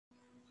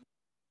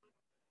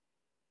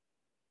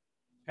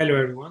Hello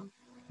everyone,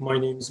 my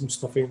name is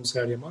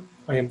MUSTAFA.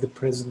 I am the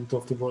president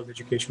of the World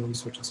Educational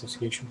Research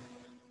Association.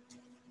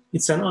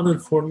 It's an honor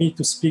for me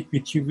to speak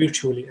with you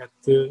virtually at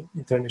the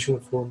International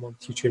Forum on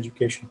Teacher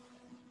Education.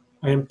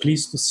 I am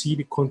pleased to see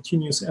the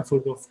continuous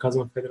effort of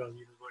Kazan Federal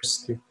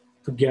University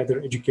to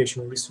gather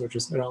educational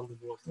researchers around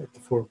the world at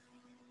the forum.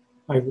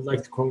 I would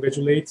like to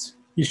congratulate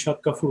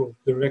Ilshad Gafurov,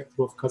 the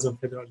rector of Kazan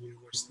Federal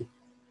University,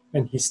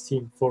 and his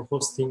team for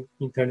hosting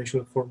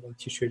International Forum on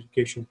Teacher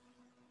Education,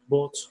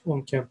 both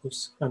on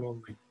campus and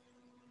online.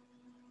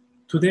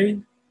 Today,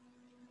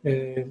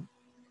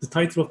 the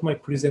title of my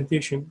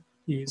presentation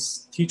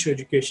is Teacher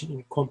Education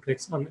in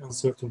Complex and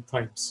Uncertain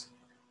Times,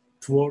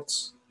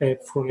 Towards a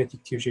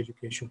Phronetic Teacher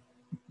Education.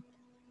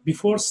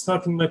 Before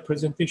starting my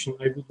presentation,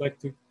 I would like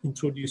to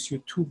introduce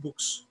you two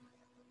books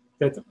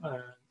that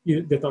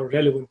are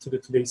relevant to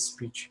today's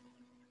speech.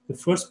 The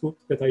first book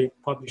that I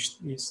published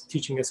is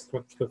Teaching as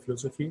Practical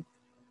Philosophy.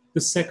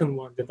 The second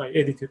one that I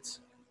edited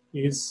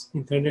is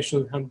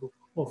International Handbook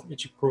of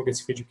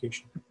Progressive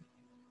Education.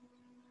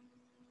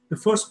 The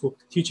first book,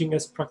 Teaching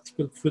as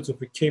Practical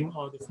Philosophy, came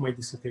out of my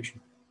dissertation.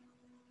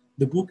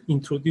 The book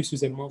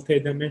introduces a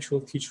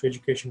multidimensional teacher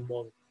education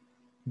model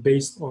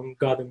based on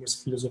Gadamer's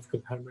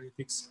philosophical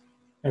hermeneutics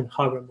and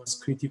Habermas'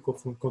 critical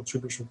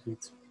contribution to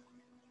it.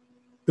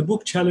 The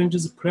book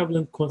challenges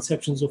prevalent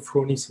conceptions of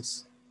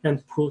phronesis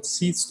and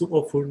proceeds to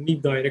offer new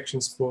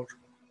directions for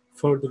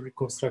further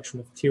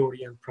reconstruction of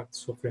theory and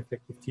practice of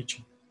reflective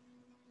teaching.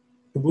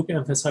 The book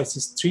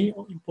emphasizes three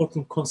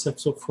important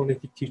concepts of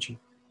phronetic teaching: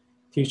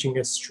 teaching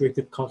as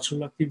situated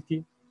cultural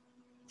activity,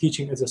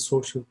 teaching as a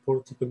social,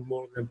 political,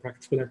 moral, and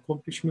practical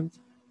accomplishment,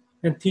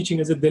 and teaching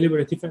as a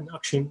deliberative and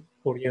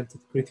action-oriented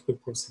critical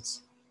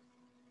process.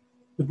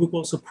 The book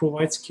also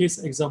provides case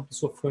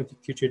examples of phronetic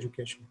teacher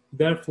education.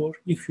 Therefore,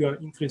 if you are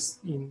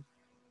interested in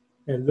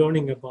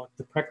learning about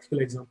the practical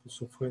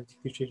examples of phronetic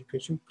teacher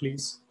education,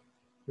 please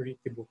read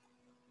the book.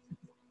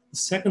 The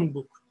second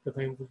book that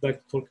I would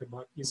like to talk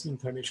about is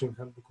International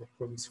Handbook of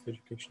Progressive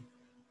Education.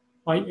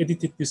 I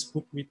edited this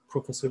book with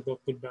Professor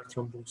Dr.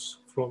 Bertram Bruce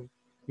from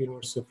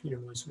University of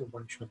Illinois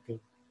Urbana-Champaign.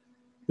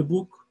 The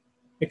book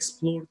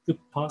explored the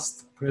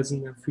past,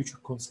 present, and future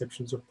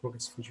conceptions of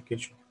progressive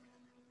education.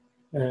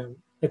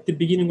 At the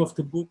beginning of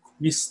the book,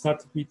 we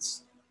started with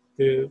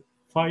the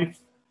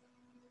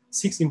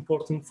six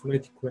important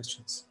phonetic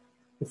questions.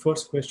 The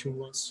first question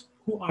was,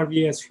 who are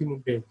we as human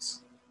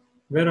beings?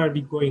 Where are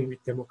we going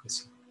with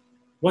democracy?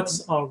 What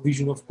is our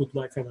vision of good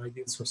life and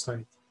ideal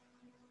society?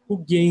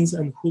 Who gains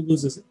and who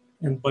loses,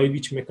 and by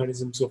which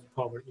mechanisms of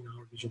power in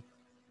our vision?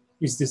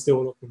 Is this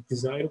development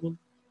desirable?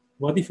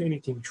 What, if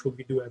anything, should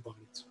we do about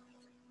it?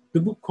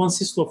 The book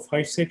consists of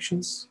 5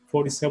 sections,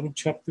 47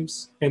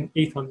 chapters, and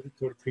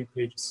 833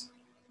 pages.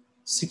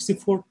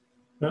 64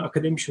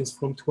 academicians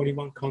from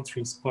 21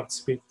 countries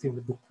participated in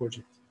the book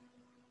project.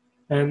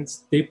 And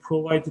they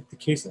provided the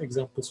case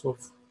examples of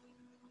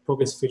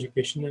progressive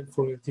education and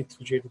phronetic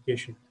teacher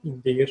education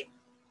in their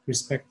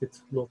respected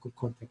local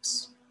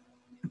contexts.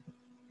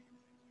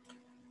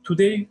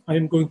 Today, I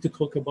am going to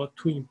talk about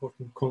two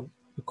important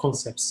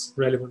concepts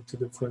relevant to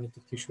the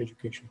phronetic teacher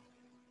education.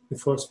 The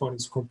first one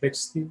is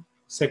complexity,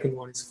 second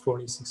one is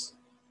phronesis.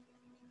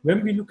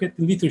 When we look at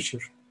the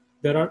literature,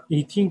 there are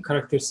 18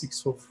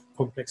 characteristics of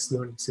complex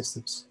learning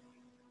systems.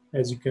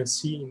 As you can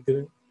see in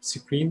the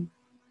screen,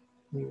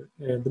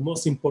 the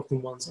most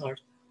important ones are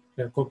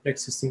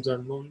complex systems are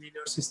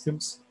nonlinear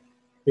systems.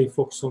 They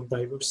focus on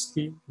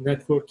diversity,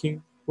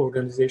 networking,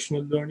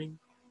 organizational learning,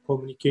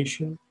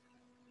 communication,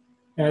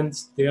 and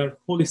they are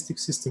holistic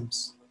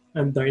systems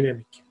and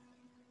dynamic.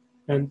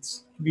 And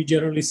we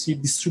generally see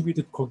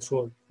distributed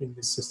control in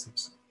these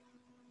systems.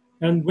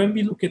 And when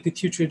we look at the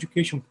teacher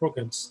education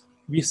programs,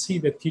 we see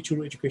that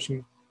teacher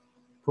education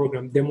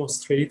program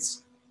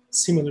demonstrates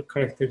similar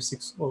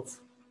characteristics of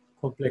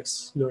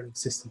complex learning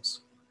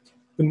systems.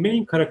 The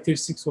main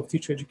characteristics of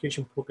teacher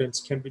education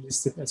programs can be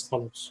listed as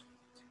follows.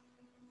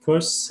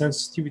 First,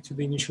 sensitivity to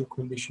the initial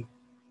condition.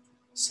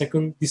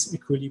 Second,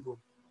 disequilibrium.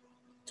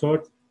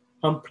 Third,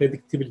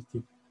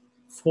 unpredictability.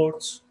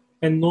 Fourth,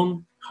 a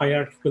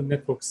non-hierarchical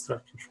network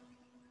structure.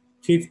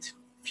 Fifth,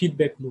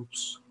 feedback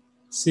loops.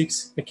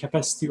 Sixth, a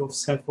capacity of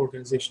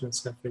self-organization and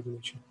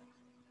self-regulation.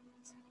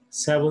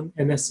 7,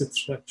 a nested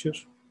structure.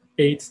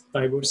 8,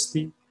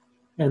 diversity.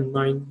 And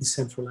 9,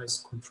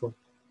 decentralized control.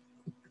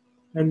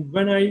 And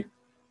when I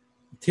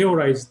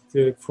theorized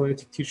the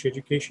phonetic teacher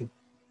education,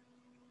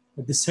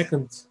 the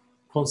second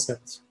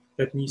concept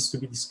that needs to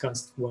be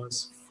discussed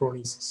was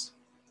phronesis.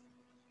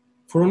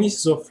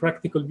 Phronesis of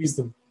practical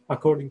wisdom,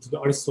 according to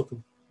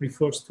Aristotle,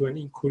 refers to an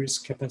inquiry's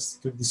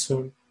capacity to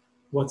discern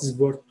what is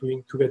worth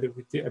doing together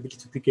with the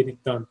ability to get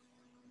it done,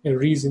 a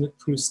reasoned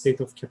true state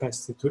of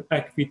capacity to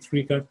act with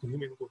regard to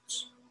human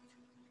goods.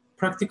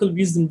 Practical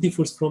wisdom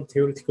differs from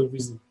theoretical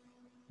wisdom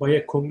by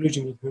a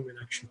conclusion in human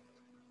action.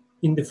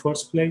 In the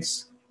first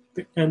place,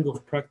 the end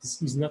of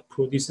practice is not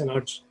produce an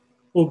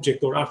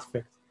object or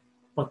artifact,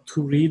 but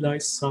to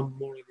realize some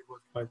morally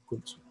worthwhile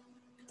good.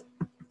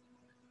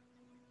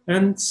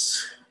 And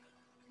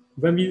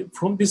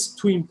From these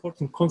two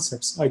important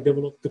concepts, I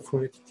developed the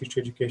Phronetic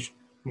teacher education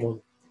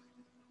model.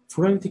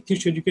 Phronetic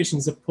teacher education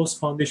is a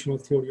post-foundational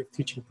theory of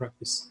teaching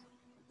practice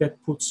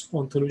that puts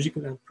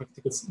ontological and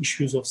practical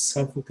issues of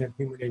selfhood and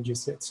human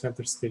agency at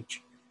center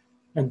stage,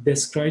 and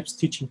describes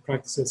teaching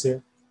practice as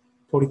a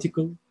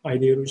political,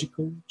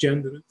 ideological,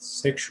 gendered,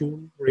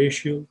 sexual,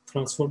 racial,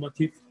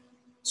 transformative,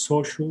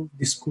 social,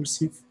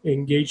 discursive,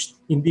 engaged,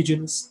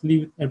 indigenous,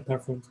 lived, and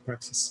performed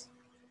praxis.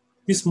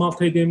 This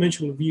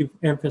multidimensional view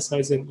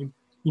emphasizes and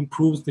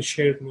improves the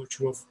shared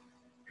nurture of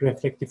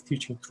reflective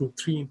teaching through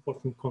three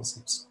important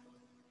concepts.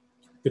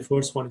 The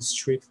first one is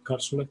situated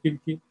cultural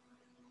activity.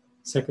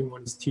 Second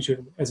one is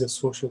teaching as a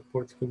social,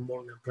 political,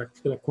 moral, and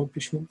practical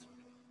accomplishment.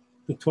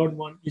 The third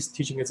one is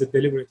teaching as a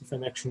deliberative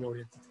and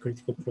action-oriented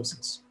critical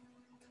process.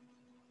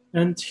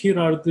 And here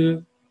are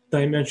the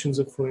dimensions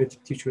of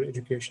Phronetic teacher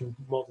education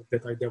model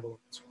that I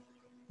developed.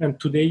 And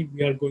today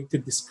we are going to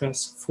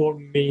discuss four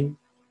main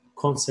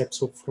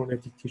concepts of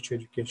Phronetic teacher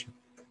education.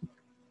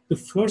 The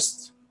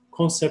first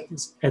concept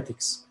is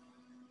ethics.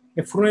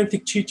 A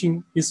Phronetic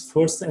teaching is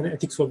first an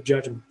ethics of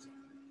judgment.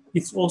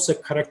 It's also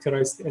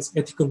characterized as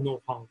ethical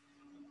know-how.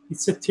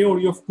 It's a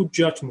theory of good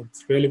judgment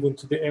relevant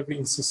to the every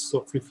instance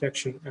of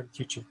reflection and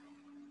teaching.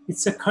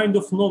 It's a kind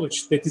of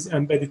knowledge that is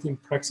embedded in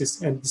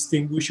praxis and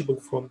distinguishable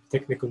from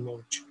technical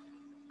knowledge,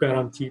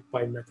 guaranteed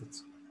by method.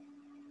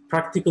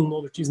 Practical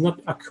knowledge is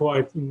not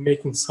acquired in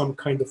making some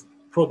kind of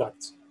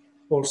product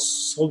or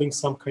solving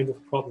some kind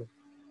of problem,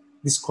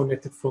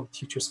 disconnected from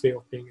teacher's way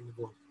of being in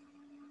the world.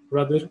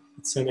 Rather,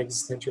 it's an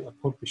existential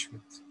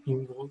accomplishment,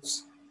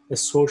 involves a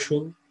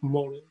social,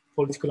 moral,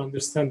 political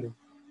understanding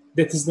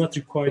that is not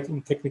required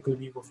in technical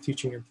view of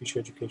teaching and teacher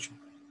education.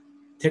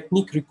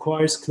 Technique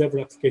requires clever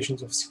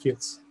applications of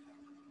skills.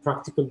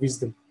 Practical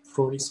wisdom,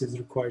 phronesis,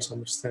 requires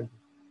understanding.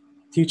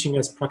 Teaching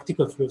as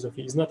practical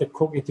philosophy is not a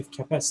cognitive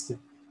capacity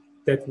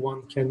that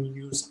one can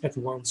use at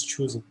one's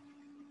choosing,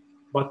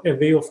 but a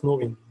way of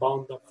knowing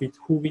bound up with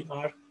who we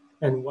are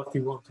and what we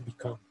want to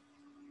become.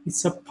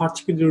 It's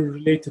particularly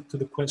related to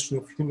the question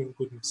of human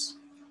goodness.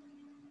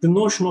 The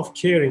notion of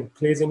caring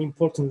plays an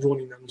important role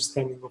in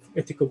understanding of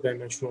ethical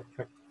dimension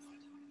of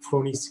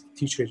Phronetic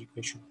teacher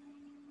education.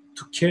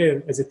 To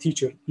care as a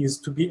teacher is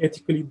to be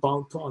ethically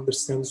bound to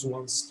understand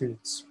one's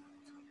students.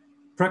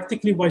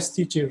 Practically wise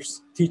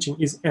teaching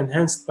is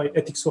enhanced by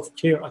ethics of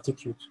care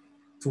attitude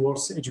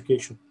towards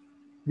education,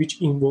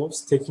 which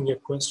involves taking a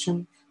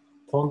question,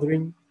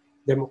 pondering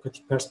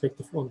democratic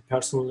perspective on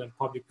personal and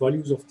public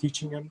values of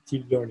teaching and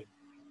learning.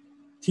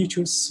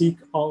 Teachers seek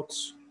out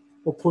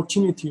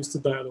opportunities to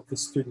dialogue with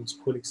students,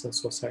 colleagues, and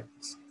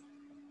societies.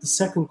 The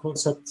second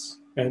concept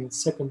and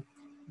second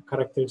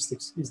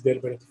characteristics is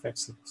deliberative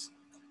excellence.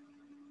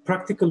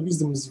 Practical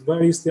wisdom is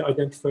variously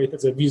identified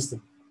as a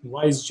wisdom,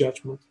 wise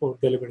judgment, or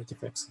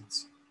deliberative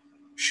excellence.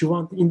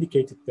 Schwant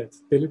indicated that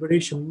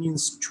deliberation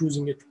means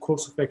choosing a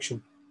course of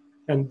action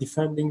and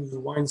defending the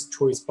one's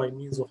choice by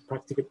means of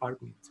practical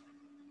argument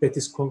that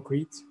is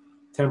concrete,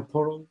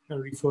 temporal,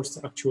 and refers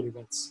to actual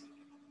events.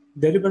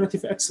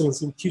 Deliberative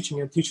excellence in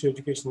teaching and teacher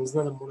education is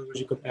not a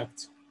monological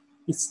act.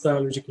 It's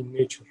dialogic in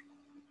nature.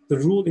 The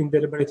rule in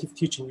deliberative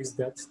teaching is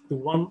that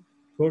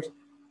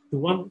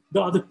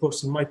the other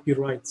person might be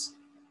right,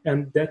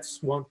 and that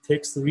one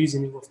takes the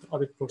reasoning of the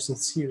other person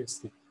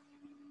seriously.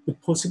 The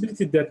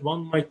possibility that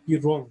one might be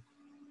wrong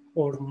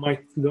or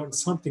might learn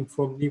something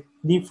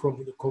new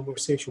from the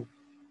conversation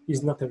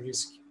is not a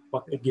risk,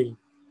 but a gain.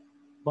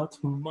 But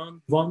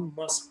one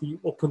must be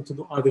open to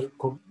the other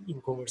in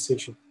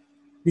conversation.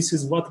 This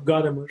is what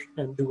Gadamer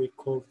and Dewey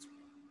called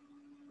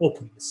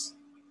openness.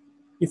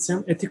 It's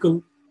an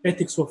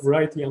ethics of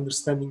rightly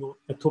understanding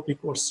a topic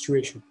or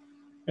situation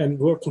and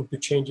working to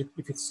change it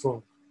if it's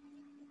wrong.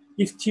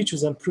 If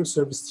teachers and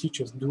pre-service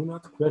teachers do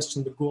not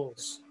question the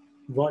goals,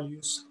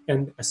 values,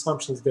 and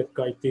assumptions that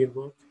guide their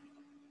work,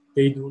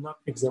 they do not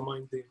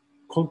examine the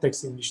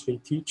context in which they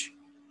teach,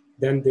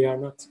 then they are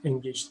not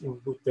engaged in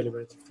good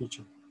deliberative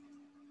teaching.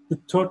 The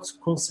third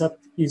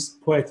concept is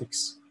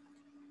poetics.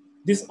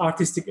 This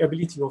artistic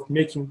ability of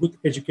making good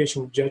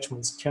educational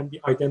judgments can be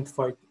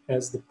identified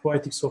as the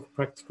poetics of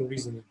practical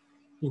reasoning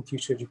in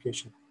teacher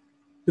education.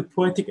 The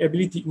poetic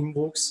ability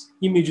invokes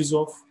images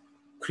of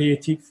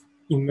creative,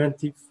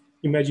 inventive,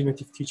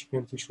 imaginative teaching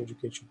and teacher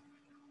education.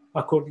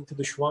 According to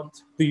the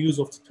Schwant, the use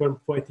of the term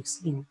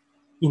poetics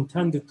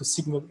intended to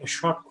signal a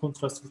sharp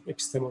contrast with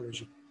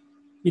epistemology.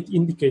 It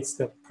indicates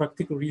that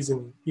practical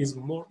reasoning is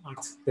more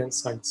art than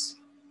science.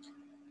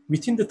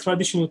 Within the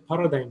traditional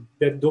paradigm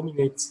that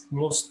dominates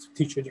most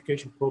teacher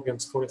education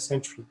programs for a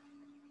century,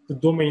 the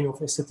domain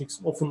of aesthetics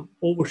often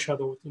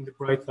overshadowed in the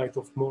bright light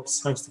of more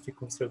scientific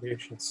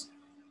considerations.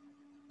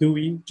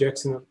 Dewey,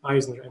 Jackson, and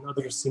Eisner, and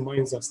others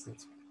reminds us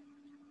that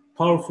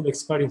powerful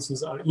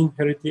experiences are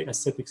inherently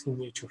aesthetics in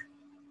nature.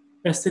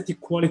 Aesthetic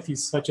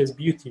qualities such as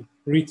beauty,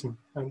 rhythm,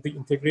 and the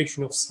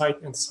integration of sight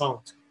and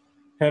sound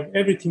have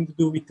everything to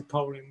do with the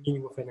power and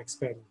meaning of an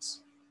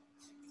experience.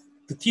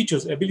 The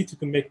teacher's ability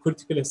to make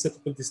critical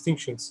aesthetical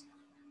distinctions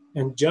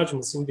and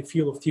judgments in the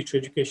field of teacher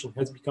education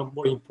has become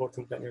more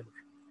important than ever.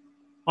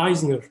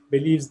 Eisner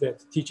believes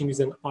that teaching is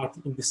an art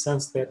in the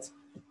sense that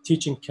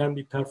teaching can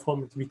be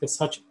performed with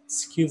such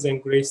skills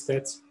and grace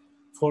that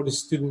for the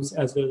students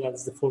as well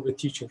as for the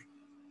teacher,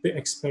 the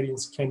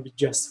experience can be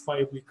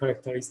justifiably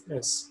characterized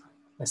as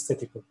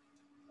aesthetical.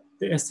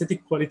 The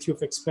aesthetic quality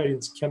of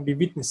experience can be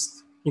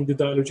witnessed in the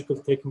dialogical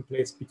taking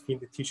place between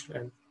the teacher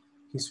and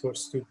his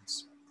first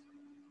students.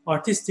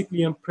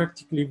 Artistically and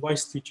practically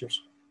wise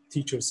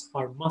teachers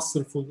are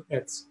masterful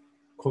at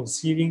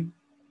conceiving,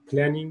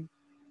 planning,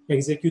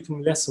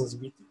 executing lessons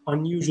with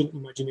unusual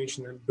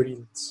imagination and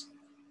brilliance.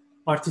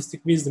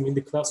 Artistic wisdom in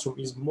the classroom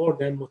is more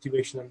than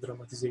motivation and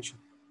dramatization.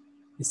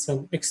 It's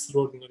an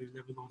extraordinary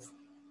level of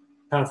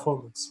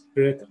performance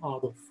bred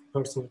out of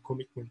personal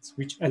commitment,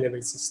 which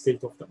elevates the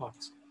state of the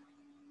art.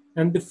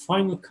 And the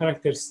final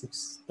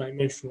characteristics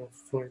dimension of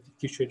Phronetic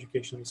teacher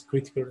education is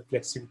critical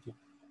reflexivity.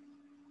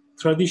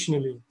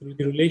 Traditionally,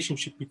 the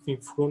relationship between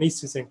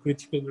phronesis and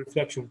critical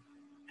reflection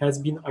has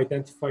been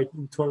identified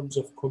in terms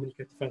of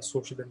communicative and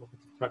social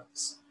democratic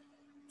practice.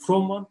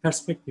 From one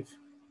perspective,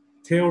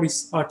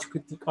 theorists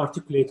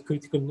articulate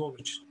critical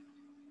knowledge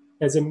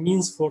as a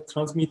means for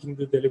transmitting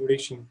the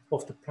deliberation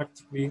of the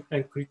practically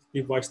and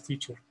critically wise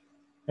teacher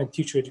and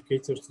teacher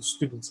educators to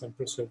students and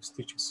pre-service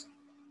teachers.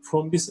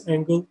 From this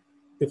angle,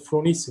 the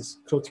phronesis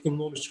critical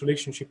knowledge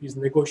relationship is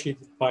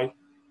negotiated by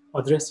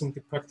addressing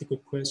the practical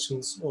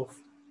questions of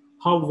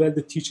how well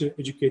the teacher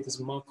educators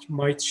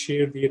might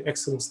share their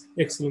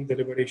excellent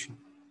deliberation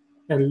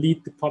and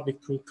lead the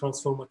public through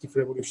transformative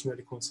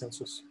revolutionary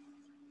consensus.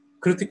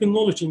 Critical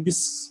knowledge in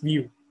this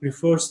view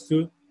refers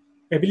to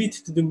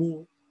ability to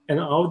move an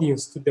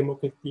audience to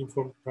democratically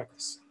informed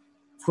practice.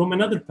 From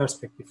another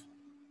perspective,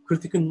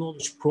 critical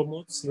knowledge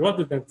promotes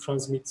rather than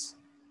transmits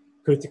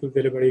critical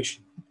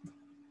deliberation.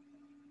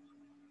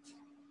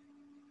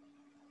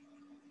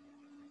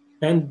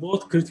 And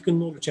both critical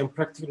knowledge and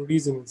practical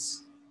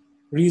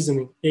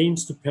reasoning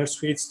aims to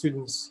persuade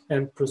students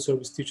and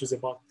pre-service teachers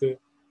about the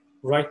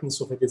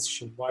rightness of a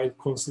decision while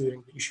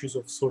considering the issues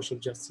of social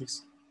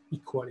justice,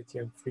 equality,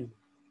 and freedom.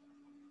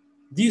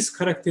 These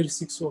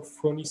characteristics of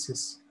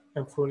phronesis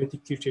and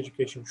phronetic teacher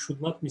education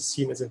should not be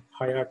seen as a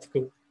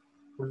hierarchical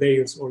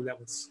layers or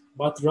levels,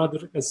 but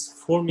rather as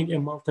forming a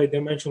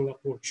multidimensional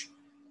approach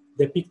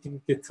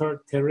depicting the third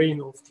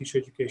terrain of teacher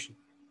education,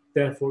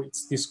 therefore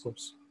its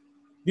discourse.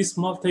 This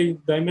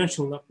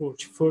multi-dimensional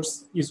approach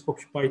first is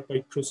occupied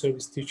by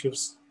pre-service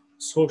teachers'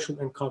 social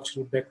and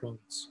cultural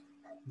backgrounds,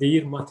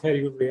 their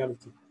material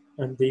reality,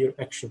 and their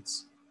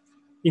actions.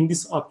 In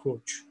this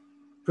approach,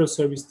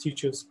 pre-service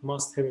teachers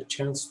must have a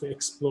chance to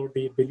explore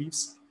their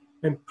beliefs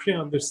and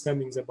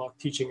pre-understandings about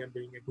teaching and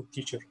being a good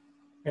teacher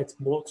at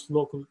both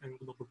local and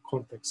global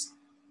contexts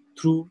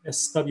through a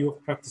study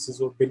of practices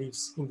or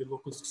beliefs in the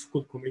local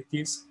school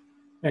communities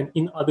and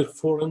in other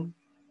foreign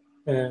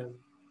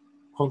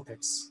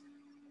contexts.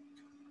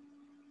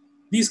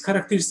 These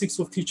characteristics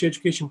of teacher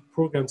education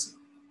programs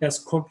as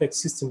complex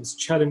systems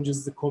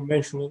challenges the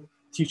conventional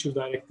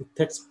teacher-directed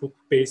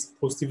textbook-based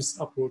positivist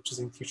approaches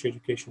in teacher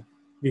education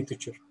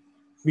literature,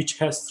 which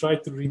has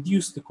tried to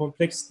reduce the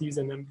complexities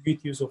and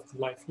ambiguities of the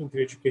life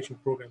into education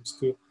programs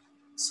to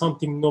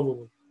something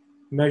knowable,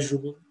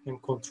 measurable,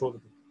 and controllable.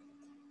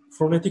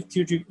 Phronetic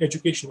teacher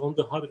education, on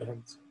the other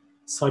hand,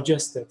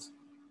 suggests that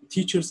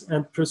teachers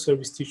and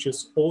pre-service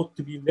teachers ought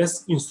to be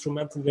less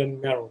instrumental and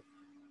narrow.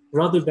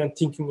 Rather than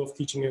thinking of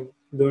teaching and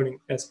learning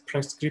as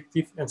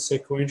prescriptive and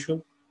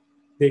sequential,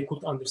 they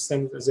could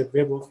understand it as a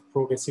web of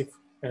progressive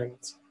and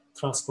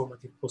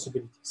transformative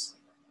possibilities,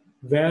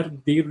 where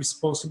their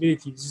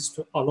responsibility is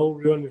to allow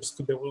learners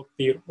to develop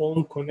their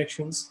own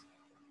connections,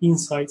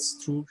 insights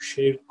through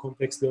shared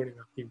complex learning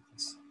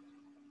activities.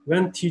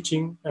 When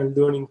teaching and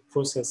learning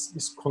process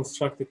is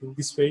constructed in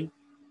this way,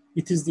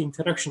 it is the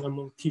interaction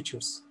among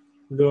teachers,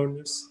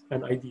 learners,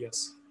 and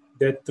ideas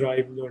that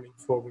drive learning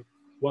forward,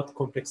 what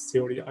complex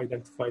theory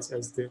identifies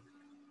as the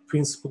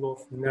principle of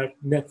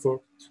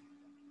networked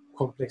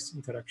complex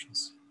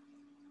interactions.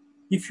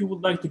 If you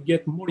would like to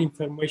get more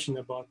information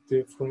about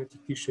the Phronetic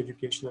teacher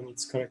education and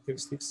its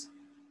characteristics,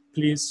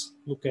 please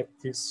look at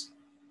these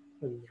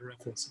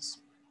references.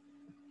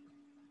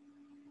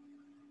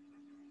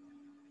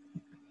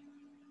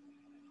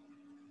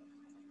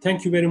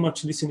 Thank you very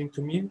much for listening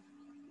to me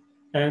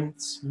and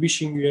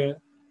wishing you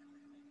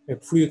a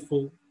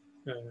fruitful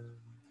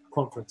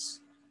conference.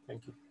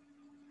 Thank you.